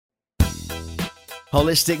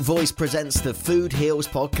Holistic Voice presents the Food Heals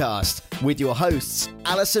podcast with your hosts,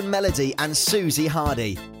 Alison Melody and Susie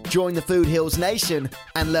Hardy. Join the Food Heals Nation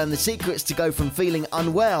and learn the secrets to go from feeling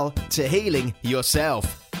unwell to healing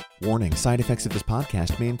yourself. Warning, side effects of this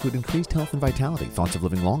podcast may include increased health and vitality, thoughts of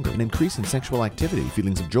living longer, an increase in sexual activity,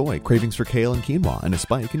 feelings of joy, cravings for kale and quinoa, and a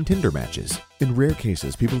spike in Tinder matches. In rare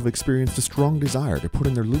cases, people have experienced a strong desire to put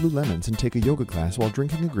in their Lululemons and take a yoga class while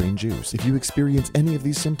drinking a green juice. If you experience any of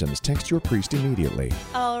these symptoms, text your priest immediately.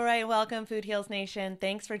 All right, welcome Food Heals Nation.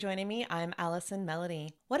 Thanks for joining me. I'm Alison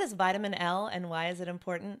Melody. What is vitamin L and why is it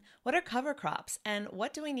important? What are cover crops and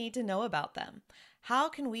what do we need to know about them? How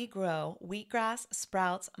can we grow wheatgrass,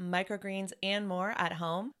 sprouts, microgreens, and more at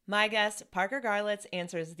home? My guest, Parker Garlitz,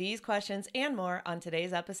 answers these questions and more on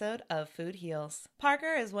today's episode of Food Heals.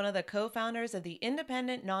 Parker is one of the co-founders of the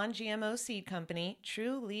independent non-GMO seed company,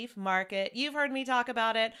 True Leaf Market. You've heard me talk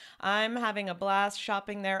about it. I'm having a blast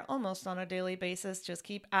shopping there almost on a daily basis. Just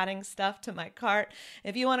keep adding stuff to my cart.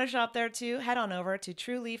 If you want to shop there too, head on over to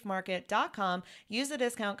trueleafmarket.com. Use the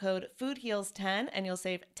discount code FOODHEALS10 and you'll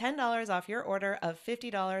save $10 off your order of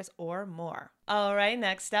 $50 or more. All right,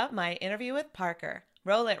 next up, my interview with Parker.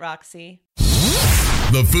 Roll it, Roxy.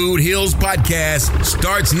 The Food Heals podcast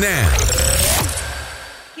starts now.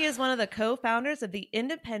 He is one of the co-founders of the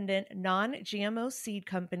independent non-GMO seed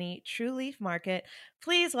company, True Leaf Market.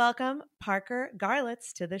 Please welcome Parker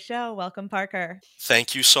Garlitz to the show. Welcome, Parker.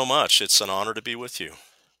 Thank you so much. It's an honor to be with you.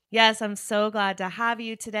 Yes, I'm so glad to have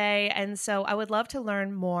you today. And so I would love to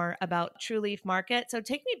learn more about True Leaf Market. So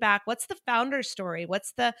take me back. What's the founder story?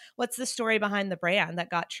 What's the story behind the brand that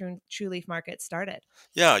got True Leaf Market started?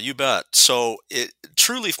 Yeah, you bet. So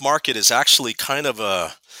True Leaf Market is actually kind of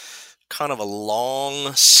a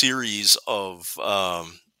long series of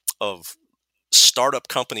startup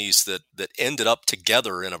companies that ended up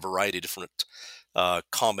together in a variety of different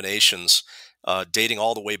combinations. Dating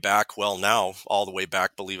all the way back,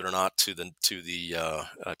 believe it or not, to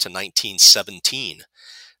 1917,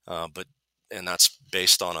 and that's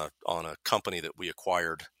based on a company that we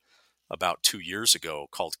acquired about 2 years ago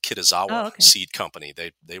called Kitazawa Seed Company.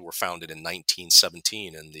 They were founded in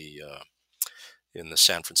 1917 in the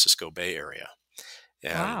San Francisco Bay Area,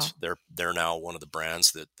 and they're now one of the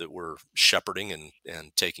brands that we're shepherding and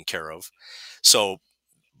taking care of. So,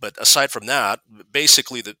 but aside from that,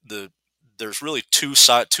 basically there's really two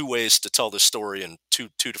ways to tell this story, and two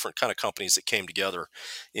different kind of companies that came together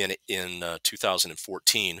in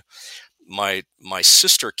 2014. My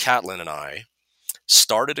sister Catlin and I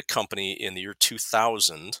started a company in the year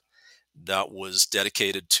 2000 that was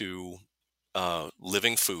dedicated to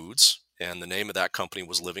living foods, and the name of that company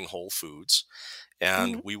was Living Whole Foods.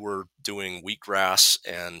 And we were doing wheatgrass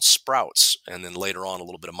and sprouts, and then later on a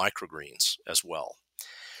little bit of microgreens as well.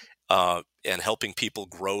 And helping people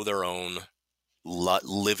grow their own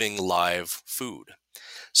living live food.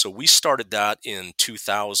 So we started that in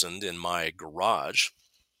 2000 in my garage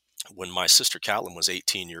when my sister Catlin was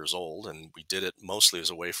 18 years old, and we did it mostly as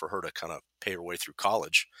a way for her to kind of pay her way through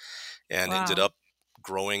college, and ended up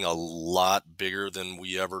growing a lot bigger than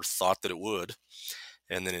we ever thought that it would.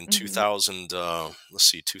 And then in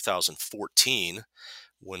 2014,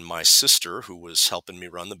 when my sister, who was helping me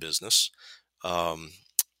run the business,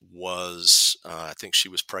 I think she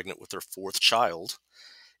was pregnant with her fourth child,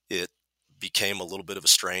 it became a little bit of a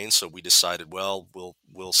strain. So we decided, well,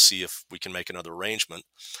 we'll see if we can make another arrangement.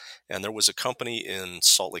 And there was a company in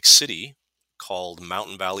Salt Lake City called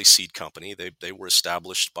Mountain Valley Seed Company. They were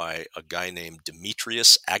established by a guy named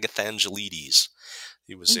Demetrius Agathangelides.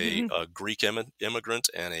 He was a Greek immigrant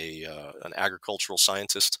and an agricultural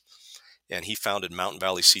scientist. And he founded Mountain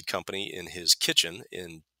Valley Seed Company in his kitchen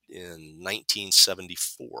in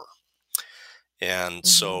 1974. And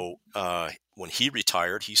so when he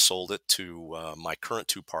retired, he sold it to my current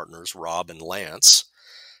two partners, Rob and Lance.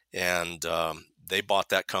 And they bought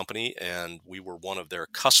that company, and we were one of their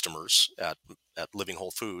customers at Living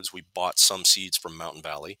Whole Foods. We bought some seeds from Mountain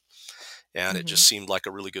Valley, and it just seemed like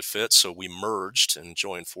a really good fit. So we merged and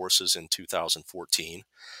joined forces in 2014.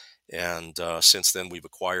 And since then, we've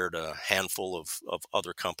acquired a handful of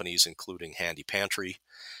other companies, including Handy Pantry,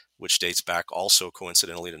 which dates back also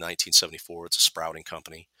coincidentally to 1974. It's a sprouting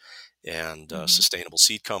company, and Sustainable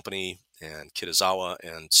Seed Company, and Kitazawa,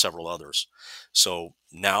 and several others. So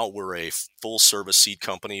now we're a full service seed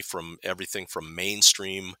company, from everything from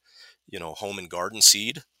mainstream, home and garden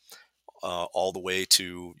seed, all the way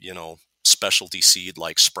to, specialty seed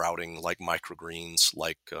like sprouting, like microgreens,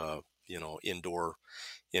 like, indoor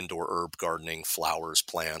herb gardening, flowers,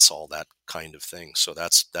 plants, all that kind of thing. So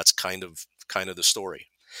that's kind of the story.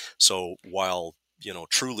 So while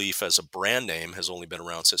True Leaf as a brand name has only been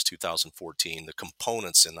around since 2014. The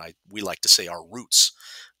components and we like to say our roots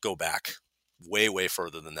go back way, way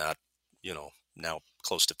further than that, now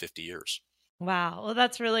close to 50 years. Wow. Well,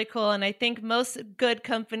 that's really cool. And I think most good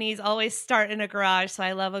companies always start in a garage. So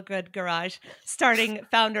I love a good garage starting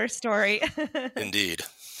founder story. Indeed.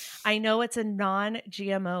 I know it's a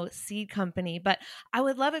non-GMO seed company, but I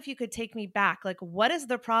would love if you could take me back. Like, what is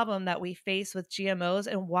the problem that we face with GMOs,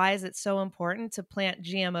 and why is it so important to plant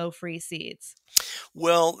GMO-free seeds?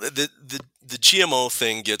 Well, the GMO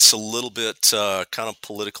thing gets a little bit kind of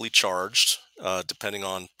politically charged, depending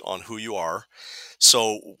on who you are.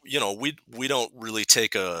 So, we don't really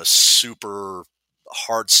take a super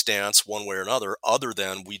hard stance one way or another, other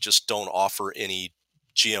than we just don't offer any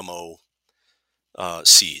GMO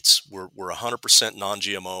seeds. We're 100%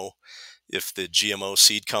 non-GMO. If the GMO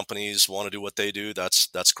seed companies want to do what they do,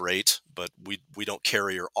 that's great. But we don't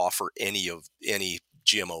carry or offer any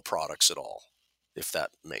GMO products at all, if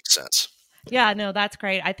that makes sense. Yeah, no, that's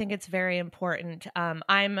great. I think it's very important.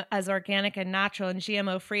 I'm as organic and natural and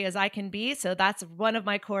GMO free as I can be. So that's one of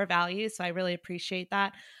my core values. So I really appreciate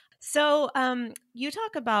that. So you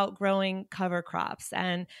talk about growing cover crops,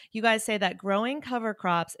 and you guys say that growing cover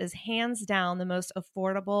crops is hands down the most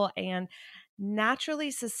affordable and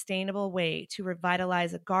naturally sustainable way to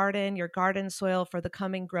revitalize a garden, your garden soil for the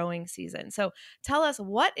coming growing season. So tell us,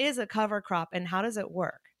 what is a cover crop and how does it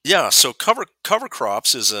work? Yeah, so cover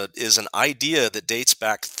crops is an idea that dates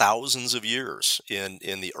back thousands of years in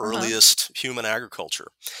the earliest human agriculture.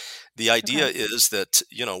 The idea is that,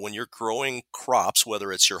 when you're growing crops,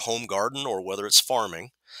 whether it's your home garden or whether it's farming,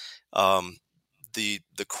 the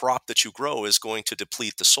crop that you grow is going to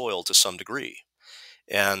deplete the soil to some degree.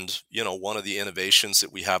 And, one of the innovations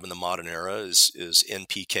that we have in the modern era is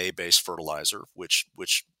NPK based fertilizer, which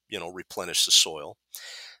replenish the soil.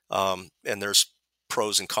 And there's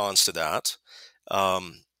pros and cons to that.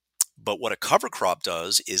 But what a cover crop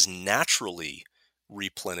does is naturally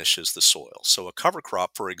replenishes the soil. So a cover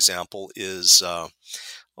crop, for example, is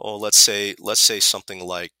let's say something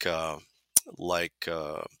like a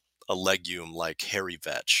legume like hairy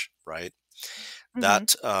vetch, right?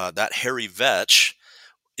 Mm-hmm. That hairy vetch,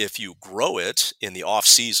 if you grow it in the off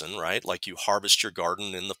season, right, like you harvest your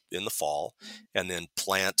garden in the fall, and then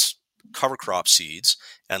plant cover crop seeds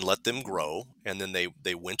and let them grow, and then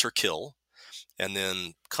they winter kill, and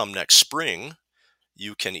then come next spring,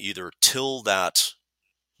 you can either till that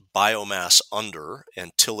biomass under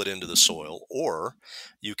and till it into the soil, or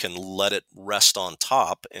you can let it rest on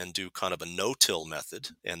top and do kind of a no-till method,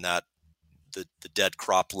 and that the dead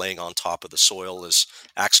crop laying on top of the soil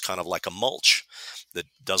acts kind of like a mulch that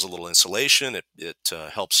does a little insulation. It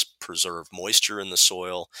helps preserve moisture in the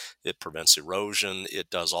soil. It prevents erosion. It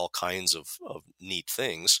does all kinds of neat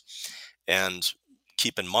things. And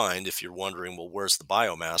keep in mind, if you're wondering, well, where's the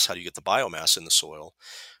biomass? How do you get the biomass in the soil?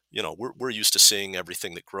 We're used to seeing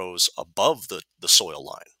everything that grows above the soil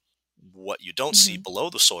line. What you don't see below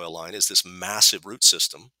the soil line is this massive root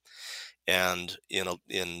system. And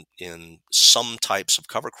in some types of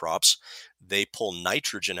cover crops, they pull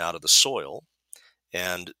nitrogen out of the soil,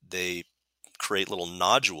 and they create little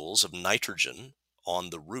nodules of nitrogen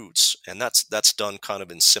on the roots, and that's done kind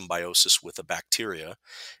of in symbiosis with the bacteria.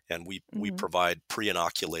 And we provide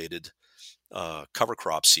pre-inoculated cover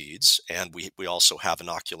crop seeds, and we also have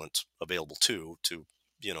inoculant available too, to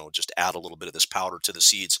just add a little bit of this powder to the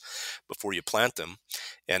seeds before you plant them.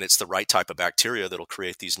 And it's the right type of bacteria that'll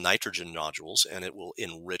create these nitrogen nodules, and it will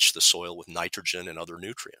enrich the soil with nitrogen and other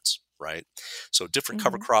nutrients, right? So different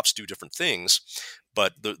cover crops do different things,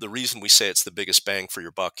 but the reason we say it's the biggest bang for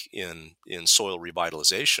your buck in soil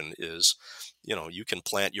revitalization is, you can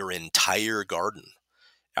plant your entire garden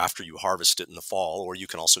after you harvest it in the fall, or you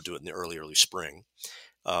can also do it in the early spring,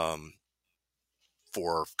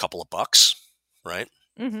 for a couple of bucks, right?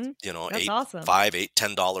 That's awesome. $5, $8,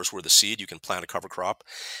 $10 worth of seed. You can plant a cover crop,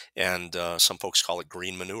 and some folks call it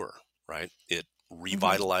green manure, right? It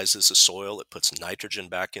revitalizes the soil. It puts nitrogen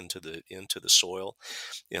back into the soil.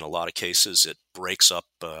 In a lot of cases, it breaks up,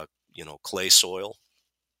 clay soil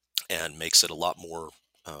and makes it a lot more,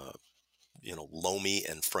 loamy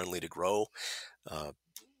and friendly to grow.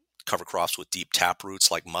 Cover crops with deep tap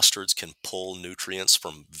roots like mustards can pull nutrients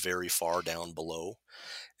from very far down below,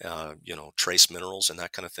 trace minerals and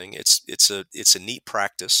that kind of thing. It's a neat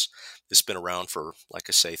practice. It's been around for, like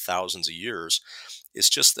I say, thousands of years. It's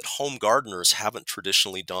just that home gardeners haven't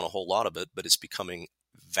traditionally done a whole lot of it, but it's becoming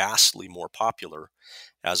vastly more popular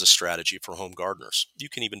as a strategy for home gardeners. You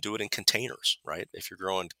can even do it in containers, right? If you're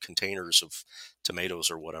growing containers of tomatoes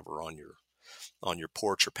or whatever on your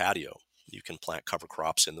porch or patio, you can plant cover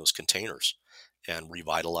crops in those containers, and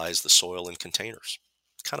revitalize the soil in containers.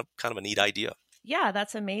 It's kind of a neat idea. Yeah,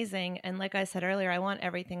 that's amazing. And like I said earlier, I want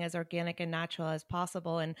everything as organic and natural as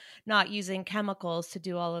possible and not using chemicals to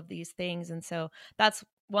do all of these things. And so that's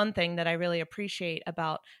one thing that I really appreciate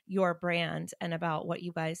about your brand and about what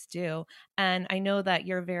you guys do. And I know that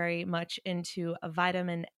you're very much into a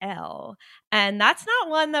vitamin L, and that's not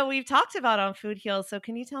one that we've talked about on Food Heals. So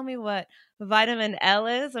can you tell me what vitamin L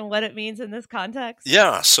is and what it means in this context?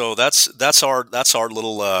 Yeah, so that's our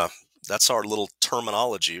little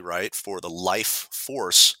terminology, right, for the life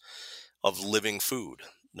force of living food.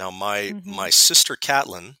 Now, my Hmm. sister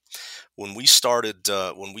Catlin, when we started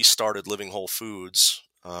Living Whole Foods,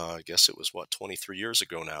 I guess it was 23 years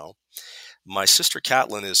ago now. My sister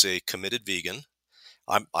Catlin is a committed vegan.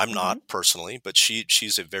 I'm not Hmm. personally, but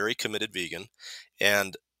she's a very committed vegan,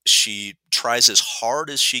 and she tries as hard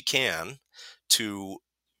as she can to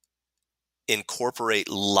incorporate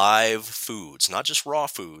live foods, not just raw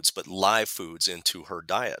foods, but live foods into her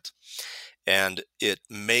diet. And it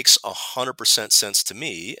makes 100% sense to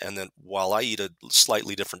me. And then while I eat a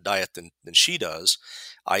slightly different diet than she does,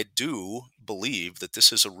 I do believe that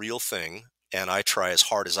this is a real thing. And I try as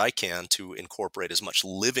hard as I can to incorporate as much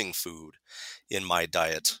living food in my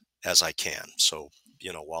diet as I can. So,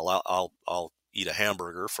 while I'll eat a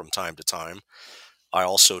hamburger from time to time, I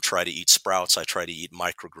also try to eat sprouts. I try to eat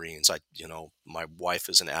microgreens. My wife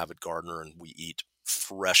is an avid gardener, and we eat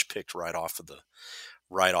fresh picked right off of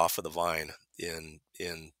the vine in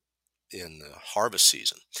the harvest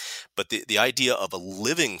season. But the idea of a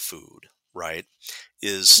living food, right,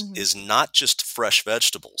 Hmm. is not just fresh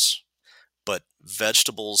vegetables, but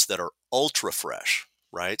vegetables that are ultra fresh,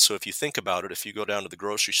 right? So if you think about it, if you go down to the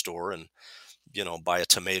grocery store and buy a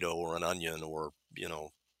tomato or an onion or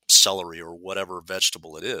celery or whatever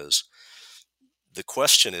vegetable it is, the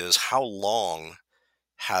question is, how long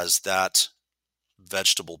has that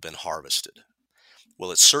vegetable been harvested?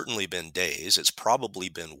 Well, it's certainly been days. It's probably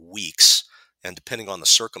been weeks. And depending on the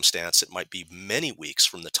circumstance, it might be many weeks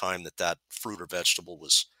from the time that that fruit or vegetable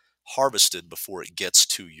was harvested before it gets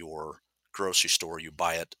to your grocery store, you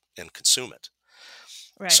buy it and consume it.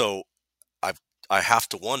 Right. So I've, I have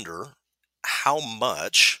to wonder how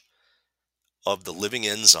much of the living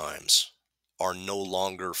enzymes are no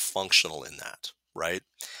longer functional in that, right?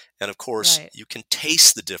 And of course, Right. you can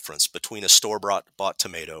taste the difference between a store-bought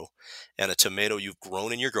tomato and a tomato you've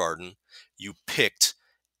grown in your garden, you picked,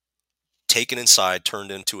 taken inside,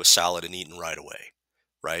 turned into a salad and eaten right away,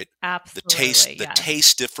 right? The Absolutely. taste the Yes.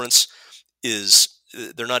 taste difference is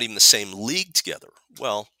they're not even the same league together.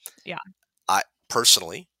 Well, Yeah. I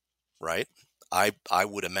personally, right? I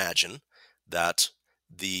would imagine that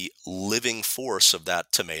the living force of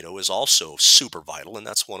that tomato is also super vital, and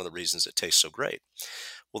that's one of the reasons it tastes so great.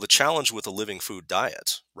 Well, the challenge with a living food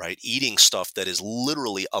diet, right, eating stuff that is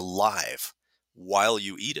literally alive while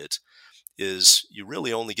you eat it, is you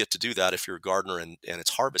really only get to do that if you're a gardener and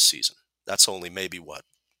it's harvest season. That's only maybe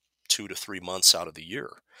 2 to 3 months out of the year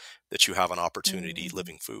that you have an opportunity to eat Mhm.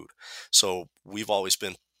 living food. So we've always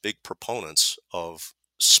been big proponents of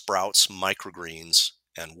sprouts, microgreens,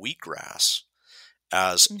 and wheatgrass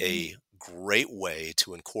as Mhm. a great way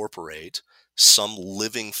to incorporate some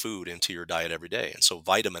living food into your diet every day. And so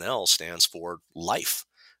vitamin L stands for life.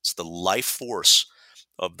 It's the life force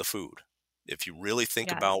of the food. If you really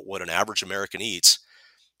think Yes. about what an average American eats,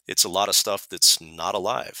 it's a lot of stuff that's not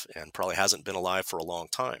alive and probably hasn't been alive for a long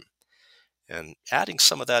time. And adding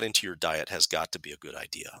some of that into your diet has got to be a good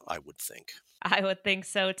idea, I would think. I would think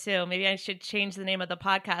so too. Maybe I should change the name of the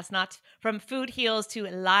podcast, not from Food Heals to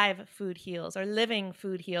Live Food Heals or Living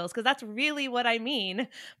Food Heals, because that's really what I mean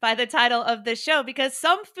by the title of the show, because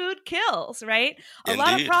some food kills, right? A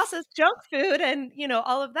lot of Indeed. processed junk food and,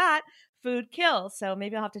 all of that food kills. So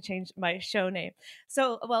maybe I'll have to change my show name.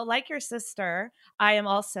 So, well, like your sister, I am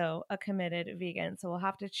also a committed vegan. So we'll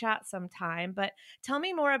have to chat sometime. But tell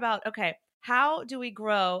me more about, okay, how do we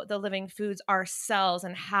grow the living foods ourselves,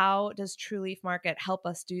 and how does True Leaf Market help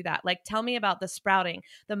us do that? Like, tell me about the sprouting,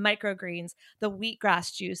 the microgreens, the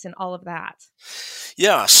wheatgrass juice, and all of that.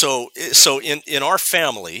 Yeah, so in our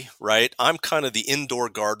family, right? I'm kind of the indoor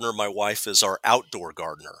gardener. My wife is our outdoor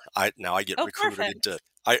gardener. I get Oh, recruited into perfect.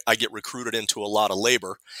 I get recruited into a lot of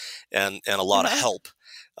labor and a lot of Uh-huh. help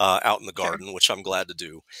out in the Sure. garden, which I'm glad to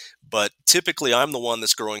do. But typically, I'm the one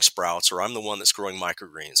that's growing sprouts, or I'm the one that's growing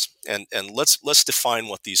microgreens. And let's define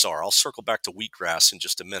what these are. I'll circle back to wheatgrass in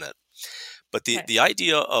just a minute. But the, Okay. the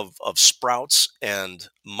idea of sprouts and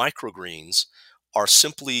microgreens are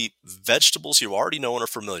simply vegetables you already know and are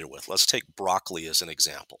familiar with. Let's take broccoli as an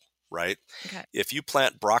example, right? Okay. If you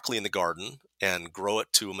plant broccoli in the garden and grow it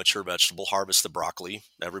to a mature vegetable, harvest the broccoli.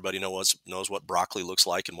 Everybody knows what broccoli looks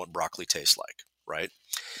like and what broccoli tastes like, right?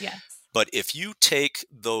 Yes. But if you take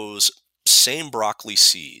those same broccoli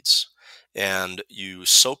seeds and you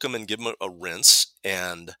soak them and give them a rinse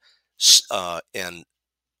and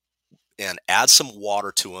add some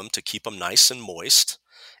water to them to keep them nice and moist,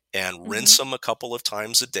 and rinse them a couple of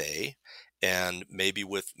times a day, and maybe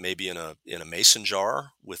in a mason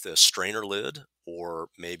jar with a strainer lid, or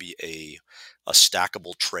maybe a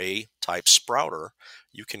stackable tray type sprouter,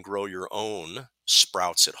 you can grow your own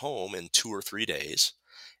sprouts at home in 2 or 3 days.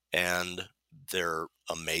 And they're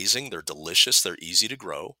amazing, they're delicious, they're easy to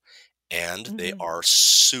grow, and they are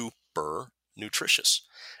super nutritious.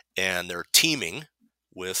 And they're teeming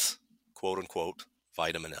with quote unquote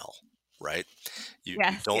vitamin L, right? You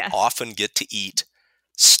don't often get to eat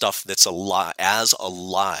stuff that's as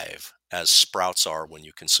alive as sprouts are when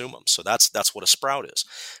you consume them. So that's what a sprout is.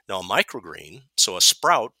 Now, a microgreen, so a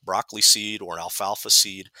sprout, broccoli seed or an alfalfa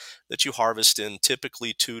seed that you harvest in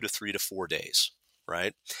typically 2 to 3 to 4 days,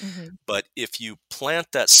 right? But if you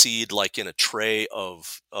plant that seed like in a tray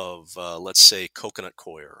of let's say coconut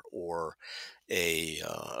coir, or a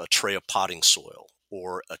tray of potting soil,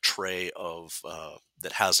 or a tray of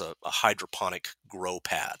that has a hydroponic grow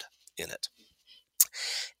pad in it,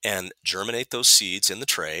 and germinate those seeds in the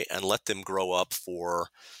tray and let them grow up for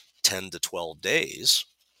 10 to 12 days,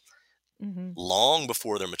 long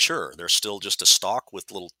before they're mature. They're still just a stalk with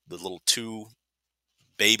the little 2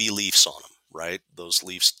 baby leaves on them, right? Those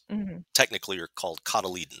leaves technically are called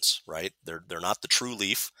cotyledons, right? They're not the true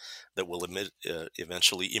leaf that will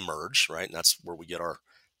eventually emerge, right? And that's where we get our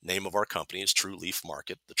name of our company, is True Leaf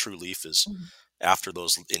Market. The true leaf is after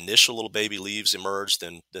those initial little baby leaves emerge,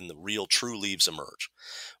 then the real true leaves emerge.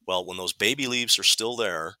 Well, when those baby leaves are still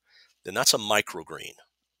there, then that's a microgreen,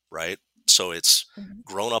 right? So it's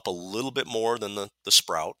grown up a little bit more than the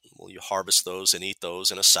sprout. Well, you harvest those and eat those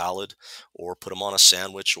in a salad, or put them on a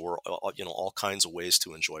sandwich, or all kinds of ways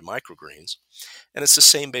to enjoy microgreens. And it's the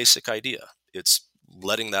same basic idea. It's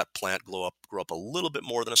letting that plant grow up a little bit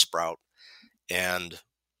more than a sprout, and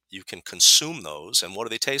you can consume those. And what do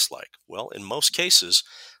they taste like? Well, in most cases,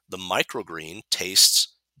 the microgreen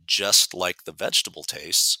tastes just like the vegetable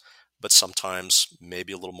tastes, but sometimes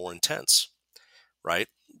maybe a little more intense, right?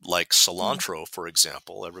 Like cilantro, for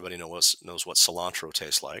example. Everybody knows what cilantro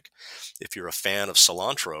tastes like. If you're a fan of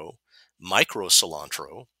cilantro, micro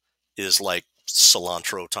cilantro is like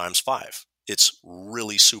cilantro times 5. It's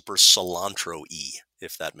really super cilantro-y,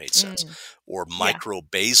 if that made sense. Or micro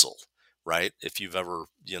basil, right? If you've ever,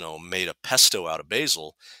 made a pesto out of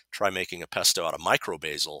basil, try making a pesto out of micro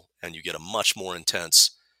basil, and you get a much more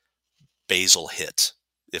intense basil hit,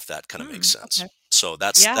 if that kind of makes sense. Okay. So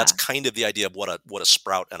that's kind of the idea of what a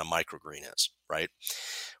sprout and a microgreen is, right?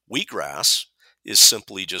 Wheatgrass is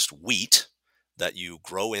simply just wheat that you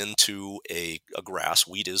grow into a grass.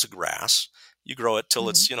 Wheat is a grass. You grow it till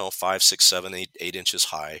it's 5, 6, 7, 8 inches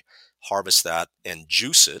high. Harvest that and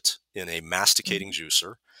juice it in a masticating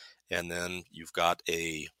juicer, and then you've got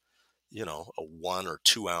a 1 or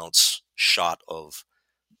 2 ounce shot of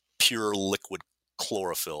pure liquid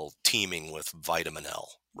chlorophyll teeming with vitamin L,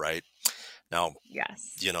 right? Now,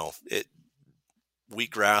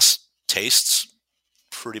 wheatgrass tastes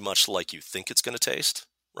pretty much like you think it's going to taste,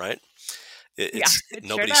 right?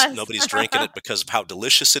 Nobody's drinking it because of how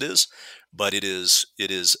delicious it is, but it is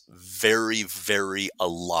very, very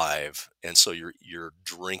alive, and so you're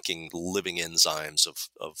drinking living enzymes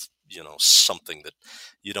of something that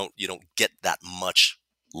you don't get that much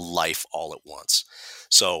life all at once.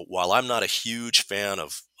 So while I'm not a huge fan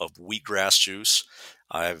of wheatgrass juice,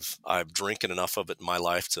 I've drinking enough of it in my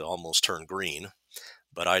life to almost turn green.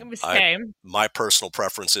 But my personal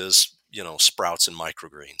preference is sprouts and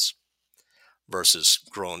microgreens versus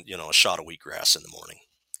growing a shot of wheatgrass in the morning,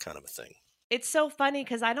 kind of a thing. It's so funny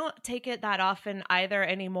because I don't take it that often either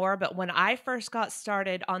anymore. But when I first got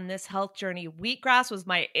started on this health journey, wheatgrass was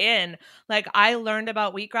my in. Like, I learned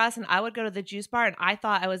about wheatgrass and I would go to the juice bar and I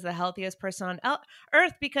thought I was the healthiest person on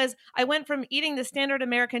earth because I went from eating the standard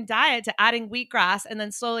American diet to adding wheatgrass and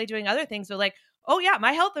then slowly doing other things. But like, oh yeah,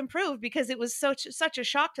 my health improved because it was such a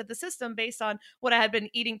shock to the system based on what I had been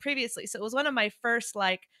eating previously. So it was one of my first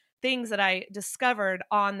things that I discovered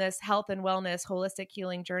on this health and wellness holistic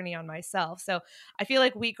healing journey on myself. So I feel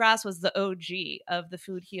like wheatgrass was the OG of the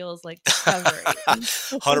Food Heals discovery.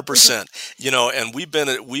 100%. And we've been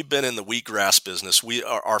in the wheatgrass business.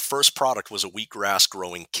 Our first product was a wheatgrass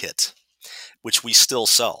growing kit, which we still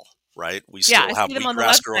sell. Right? We still have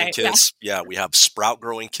wheatgrass growing kits. Yeah, we have sprout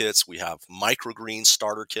growing kits. We have microgreen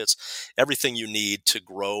starter kits. Everything you need to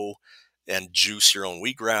grow and juice your own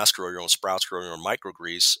wheatgrass, grow your own sprouts, grow your own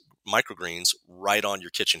microgreens right on your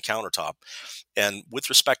kitchen countertop. And with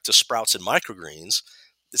respect to sprouts and microgreens,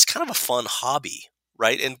 it's kind of a fun hobby,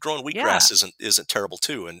 right? And growing Yeah. wheatgrass isn't terrible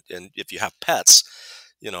too. And if you have pets,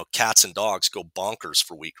 cats and dogs go bonkers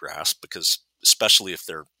for wheatgrass, because especially if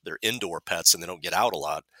they're indoor pets and they don't get out a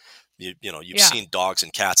lot. You've Yeah. seen dogs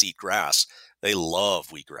and cats eat grass. They love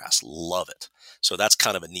wheatgrass, love it. So that's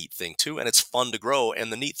kind of a neat thing too. And it's fun to grow.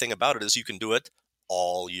 And the neat thing about it is you can do it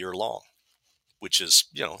all year long, which is,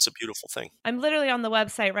 it's a beautiful thing. I'm literally on the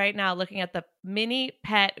website right now looking at the mini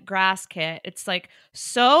pet grass kit. It's like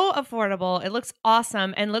so affordable. It looks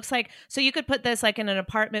awesome, and looks like, so you could put this like in an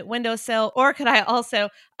apartment windowsill, or could I also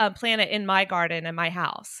plant it in my garden in my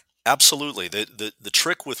house? Absolutely. The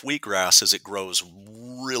trick with wheatgrass is it grows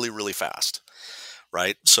really, really fast,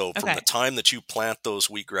 right? So from the time that you plant those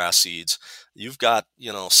wheatgrass seeds, you've got,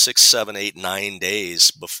 6, 7, 8, 9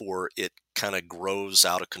 days before it kind of grows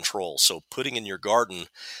out of control. So putting in your garden,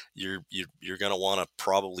 you're going to want to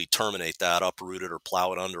probably terminate that, uproot it, or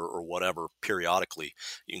plow it under, or whatever, periodically.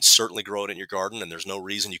 You can certainly grow it in your garden, and there's no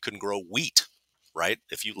reason you couldn't grow wheat, right?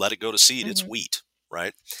 If you let it go to seed, it's wheat,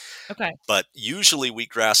 right? Okay. But usually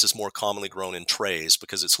wheatgrass is more commonly grown in trays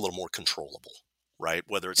because it's a little more controllable, right?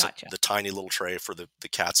 Whether it's the tiny little tray for the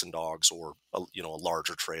cats and dogs, or a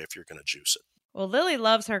larger tray if you're going to juice it. Well, Lily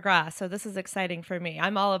loves her grass, so this is exciting for me.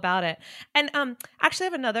 I'm all about it. And actually, I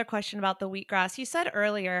have another question about the wheatgrass. You said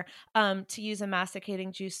earlier to use a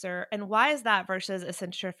masticating juicer, and why is that versus a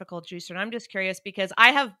centrifugal juicer? And I'm just curious because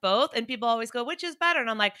I have both, and people always go, which is better? And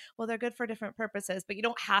I'm like, well, they're good for different purposes, but you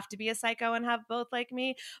don't have to be a psycho and have both like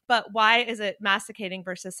me. But why is it masticating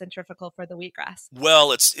versus centrifugal for the wheatgrass?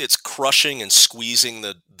 Well, it's crushing and squeezing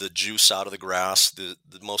the juice out of the grass. The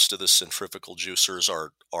most of the centrifugal juicers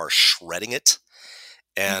are shredding it.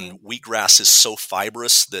 And wheatgrass is so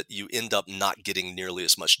fibrous that you end up not getting nearly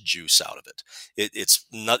as much juice out of it. It's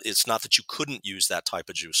not that you couldn't use that type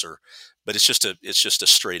of juicer, but it's just a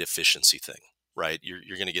straight efficiency thing, right?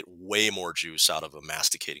 You're going to get way more juice out of a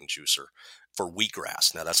masticating juicer for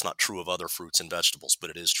wheatgrass. Now, that's not true of other fruits and vegetables, but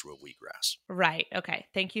it is true of wheatgrass. Right. Okay.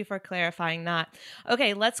 Thank you for clarifying that.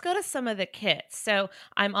 Okay, let's go to some of the kits. So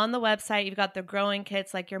I'm on the website. You've got the growing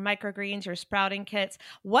kits, like your microgreens, your sprouting kits.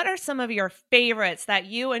 What are some of your favorites that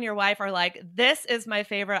you and your wife are like, this is my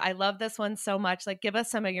favorite. I love this one so much. Like, give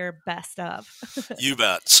us some of your best of. You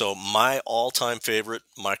bet. So my all-time favorite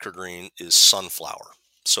microgreen is sunflower.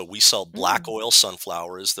 So we sell black oil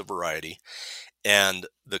sunflower is the variety. And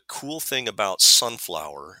the cool thing about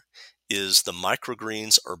sunflower is the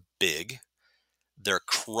microgreens are big, they're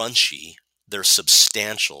crunchy, they're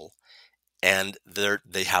substantial, and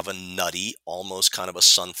they have a nutty, almost kind of a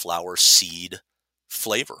sunflower seed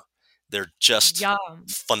flavor. They're just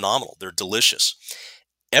phenomenal. They're delicious.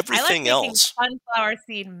 Everything I like else, sunflower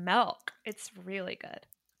seed milk. It's really good.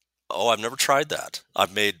 Oh, I've never tried that.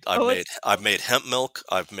 I've made hemp milk,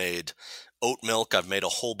 I've made oat milk, I've made a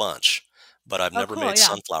whole bunch. But I've never made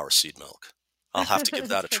sunflower seed milk. I'll have to give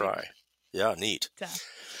that a try. Yeah, neat.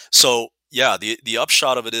 So yeah, the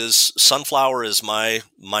upshot of it is sunflower is my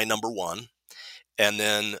number one. And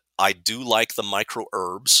then I do like the micro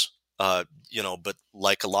herbs, but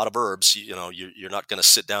like a lot of herbs, you're not going to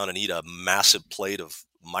sit down and eat a massive plate of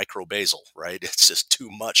micro basil, right? It's just too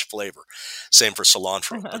much flavor. Same for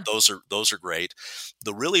cilantro, but those are great.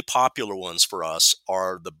 The really popular ones for us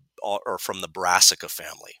are from the brassica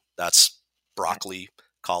family. That's broccoli,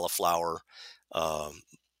 cauliflower,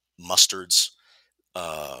 mustards,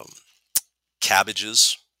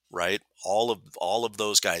 cabbages, right? All of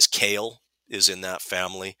those guys. Kale is in that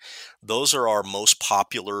family. Those are our most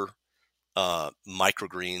popular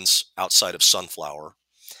microgreens outside of sunflower.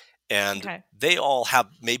 And they all have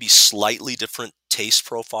maybe slightly different taste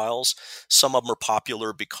profiles. Some of them are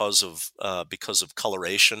popular because of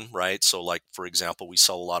coloration, right? So like, for example, we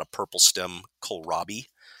sell a lot of purple stem kohlrabi,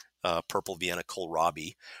 purple Vienna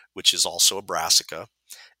kohlrabi, which is also a brassica.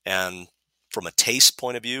 And from a taste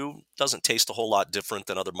point of view, doesn't taste a whole lot different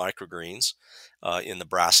than other microgreens in the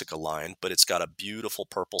brassica line, but it's got a beautiful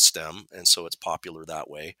purple stem, and so it's popular that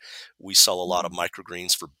way. We sell a lot of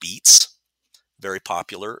microgreens for beets, very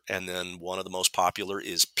popular. And then one of the most popular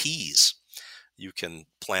is peas. You can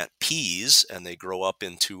plant peas and they grow up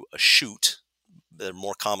into a shoot. They're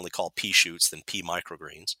more commonly called pea shoots than pea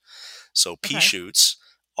microgreens. So pea shoots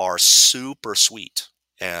are super sweet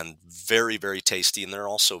and very, very tasty, and they're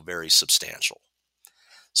also very substantial.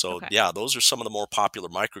 So yeah, those are some of the more popular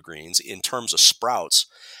microgreens. In terms of sprouts,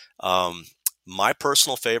 my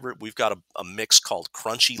personal favorite, we've got a mix called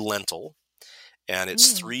Crunchy Lentil, and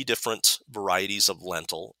it's 3 different varieties of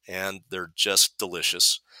lentil, and they're just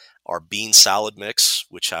delicious. our bean salad mix,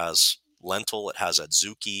 which has lentil, it has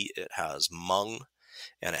adzuki, it has mung,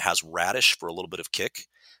 and it has radish for a little bit of kick.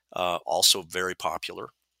 Also very popular.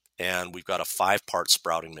 And we've got a 5-part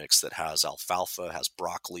sprouting mix that has alfalfa, has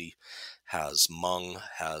broccoli, has mung,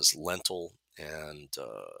 has lentil, and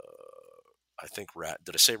I think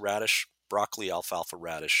did I say radish? Broccoli, alfalfa,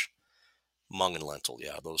 radish, mung, and lentil.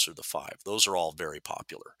 Yeah, those are the 5. Those are all very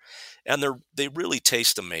popular, and they really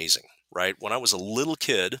taste amazing, right? When I was a little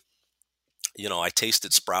kid, I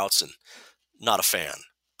tasted sprouts and not a fan.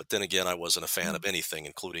 But then again, I wasn't a fan of anything,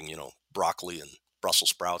 including broccoli and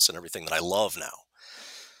Brussels sprouts and everything that I love now.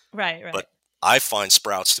 Right. But I find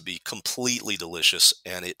sprouts to be completely delicious,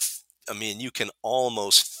 and you can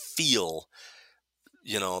almost feel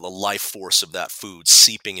the life force of that food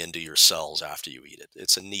seeping into your cells after you eat it.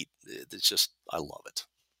 I love it.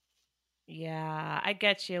 Yeah, I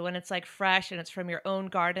get you. When it's like fresh and it's from your own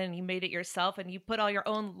garden, you made it yourself and you put all your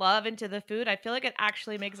own love into the food, I feel like it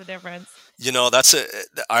actually makes a difference.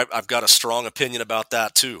 I've got a strong opinion about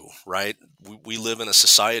that too, right? We live in a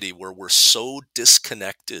society where we're so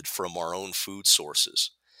disconnected from our own food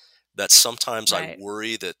sources that sometimes I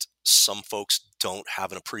worry that some folks don't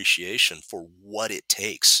have an appreciation for what it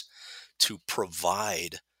takes to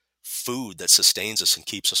provide food that sustains us and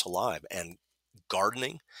keeps us alive. And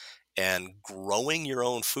gardening and growing your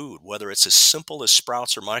own food, whether it's as simple as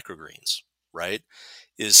sprouts or microgreens, right?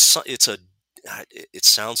 It sounds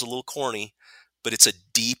a little corny, but it's a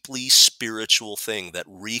deeply spiritual thing that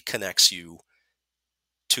reconnects you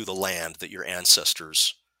to the land that your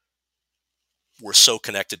ancestors were so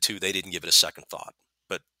connected to, they didn't give it a second thought.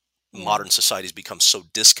 But modern society's become so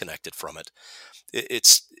disconnected from it.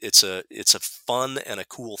 It's a fun and a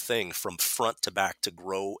cool thing from front to back to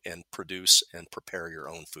grow and produce and prepare your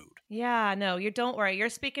own food. Yeah, no, you don't worry. You're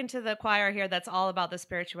speaking to the choir here that's all about the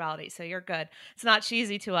spirituality, so you're good. It's not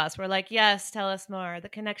cheesy to us. We're like, yes, tell us more, the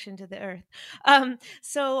connection to the earth.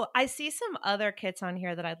 So I see some other kits on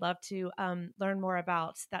here that I'd love to learn more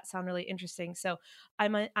about that sound really interesting. So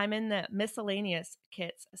I'm in the miscellaneous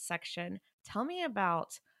kits section. Tell me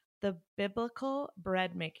about the biblical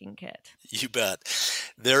bread making kit. You bet.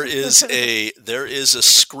 There is a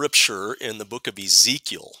scripture in the book of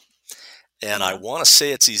Ezekiel, and I want to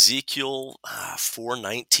say it's Ezekiel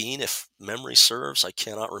 4:19, if memory serves. I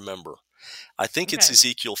cannot remember. I think it's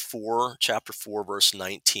Ezekiel 4, chapter 4, verse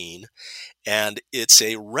 19, and it's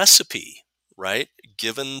a recipe, right,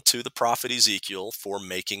 given to the prophet Ezekiel for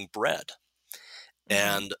making bread.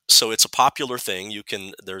 And so it's a popular thing.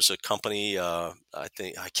 There's a company, I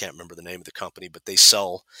can't remember the name of the company, but they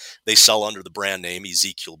sell under the brand name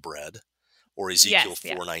Ezekiel bread or Ezekiel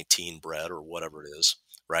 419 bread or whatever it is.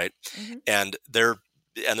 Right. And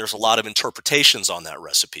there's a lot of interpretations on that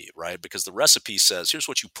recipe, right? Because the recipe says, here's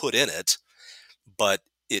what you put in it, but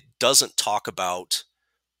it doesn't talk about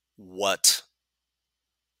what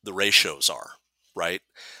the ratios are. Right.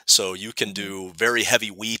 So you can do very heavy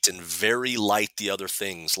wheat and very light the other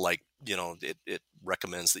things, like, it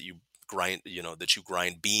recommends that you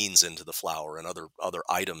grind beans into the flour and other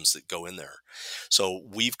items that go in there. So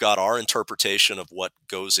we've got our interpretation of what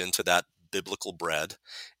goes into that biblical bread,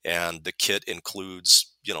 and the kit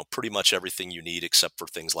includes, pretty much everything you need except for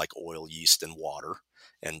things like oil, yeast, and water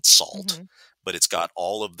and salt. But it's got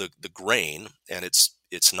all of the grain, and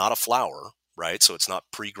it's not a flour, right? So it's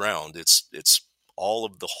not pre-ground. It's all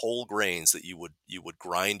of the whole grains that you would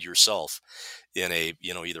grind yourself in a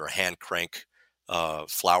either a hand crank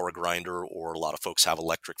flour grinder, or a lot of folks have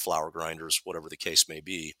electric flour grinders, whatever the case may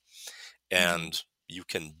be, and you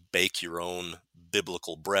can bake your own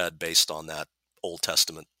biblical bread based on that Old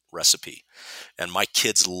Testament recipe. And my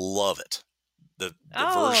kids love it. The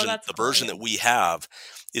version that we have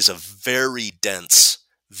is a very dense,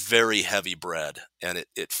 very heavy bread, and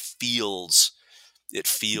it feels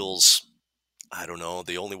I don't know,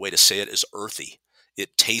 the only way to say it is earthy.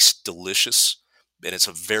 It tastes delicious, and it's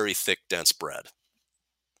a very thick, dense bread.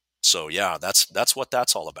 So yeah, that's what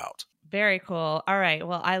that's all about. Very cool. All right.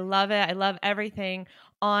 Well, I love it. I love everything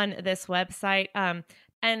on this website.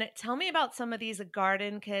 And tell me about some of these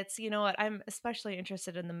garden kits. You know what? I'm especially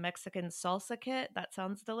interested in the Mexican salsa kit. That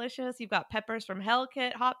sounds delicious. You've got peppers from hell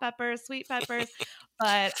kit, hot peppers, sweet peppers,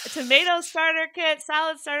 but tomato starter kit,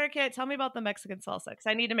 salad starter kit. Tell me about the Mexican salsa, because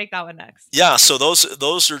I need to make that one next. Yeah. So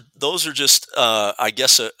those are just, I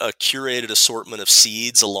guess, a curated assortment of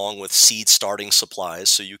seeds along with seed starting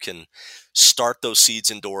supplies. So you can start those seeds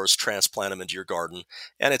indoors, transplant them into your garden,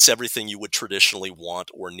 and it's everything you would traditionally want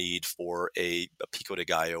or need for a pico de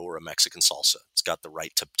gallo or a Mexican salsa. It's got the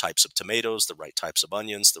right types of tomatoes, the right types of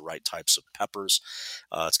onions, the right types of peppers.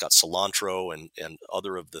 It's got cilantro and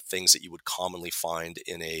other of the things that you would commonly find find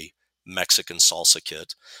in a Mexican salsa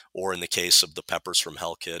kit, or in the case of the Peppers from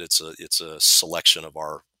Hell kit, it's a selection of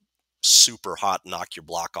our super hot, knock your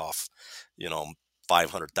block off,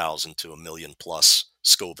 500,000 to 1 million plus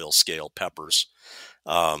Scoville scale peppers.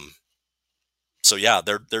 So yeah,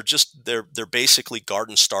 they're basically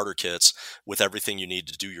garden starter kits with everything you need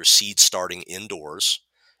to do your seed starting indoors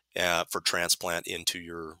for transplant into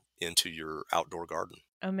your outdoor garden.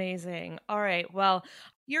 Amazing. All right. Well,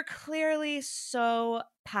 you're clearly so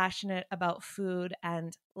passionate about food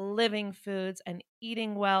and living foods and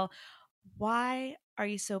eating well. Why are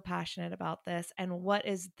you so passionate about this? And what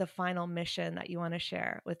is the final mission that you want to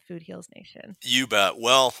share with Food Heals Nation? You bet.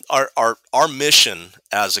 Well, our mission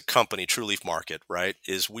as a company, True Leaf Market, right,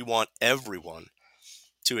 is we want everyone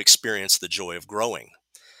to experience the joy of growing.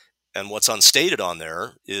 And what's unstated on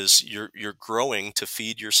there is you're growing to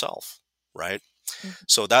feed yourself, right? Mm-hmm.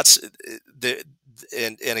 So that's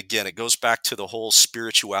and again, it goes back to the whole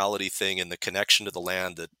spirituality thing and the connection to the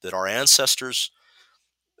land that our ancestors,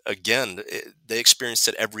 again, they experienced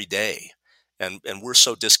it every day, and we're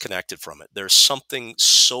so disconnected from it. There's something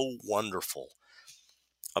so wonderful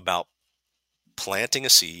about planting a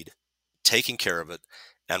seed, taking care of it,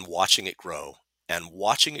 and watching it grow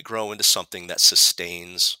into something that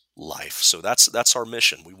sustains life. So that's our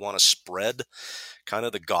mission. We want to spread kind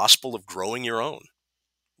of the gospel of growing your own,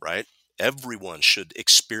 right? Everyone should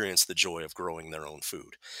experience the joy of growing their own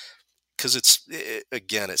food, because it's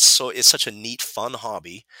such a neat, fun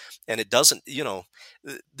hobby. And it doesn't, the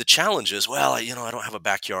challenge is, well, I don't have a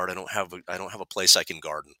backyard. I don't have a place I can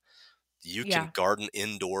garden. You can garden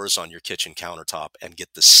indoors on your kitchen countertop and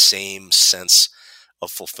get the same sense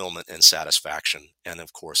of fulfillment and satisfaction. And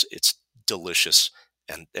of course, it's delicious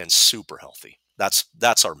and super healthy.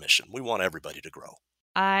 That's our mission. We want everybody to grow.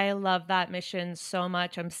 I love that mission so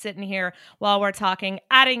much. I'm sitting here while we're talking,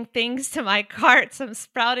 adding things to my cart, some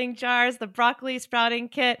sprouting jars, the broccoli sprouting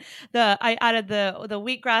kit, I added the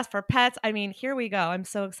wheatgrass for pets. I mean, here we go. I'm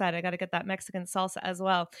so excited. I got to get that Mexican salsa as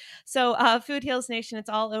well. So Food Heals Nation, it's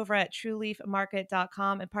all over at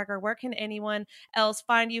trueleafmarket.com. And Parker, where can anyone else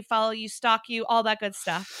find you, follow you, stalk you, all that good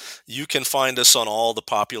stuff? You can find us on all the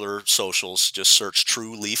popular socials. Just search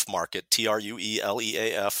True Leaf Market,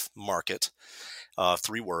 TRUELEAF Market.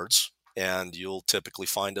 3 words, and you'll typically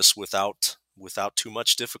find us without too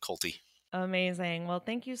much difficulty. Amazing. Well,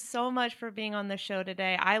 thank you so much for being on the show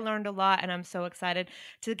today. I learned a lot, and I'm so excited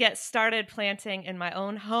to get started planting in my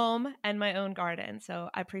own home and my own garden.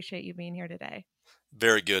 So I appreciate you being here today.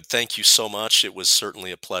 Very good. Thank you so much. It was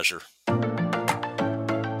certainly a pleasure.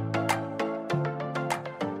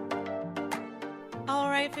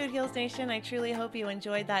 Food Heals Nation, I truly hope you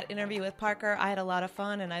enjoyed that interview with Parker. I had a lot of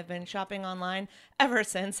fun, and I've been shopping online ever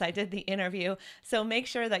since I did the interview. So make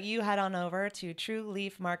sure that you head on over to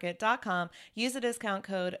trueleafmarket.com, use the discount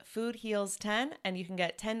code FOODHEALS10, and you can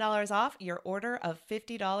get $10 off your order of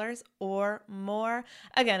 $50 or more.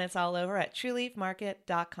 Again, it's all over at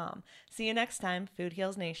trueleafmarket.com. See you next time, Food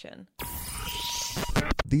Heals Nation.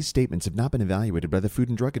 These statements have not been evaluated by the Food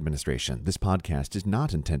and Drug Administration. This podcast is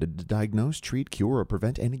not intended to diagnose, treat, cure, or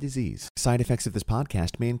prevent any disease. Side effects of this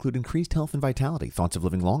podcast may include increased health and vitality, thoughts of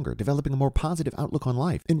living longer, developing a more positive outlook on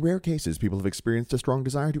life. In rare cases, people have experienced a strong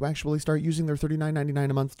desire to actually start using their $39.99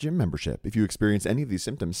 a month gym membership. If you experience any of these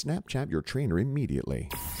symptoms, Snapchat your trainer immediately.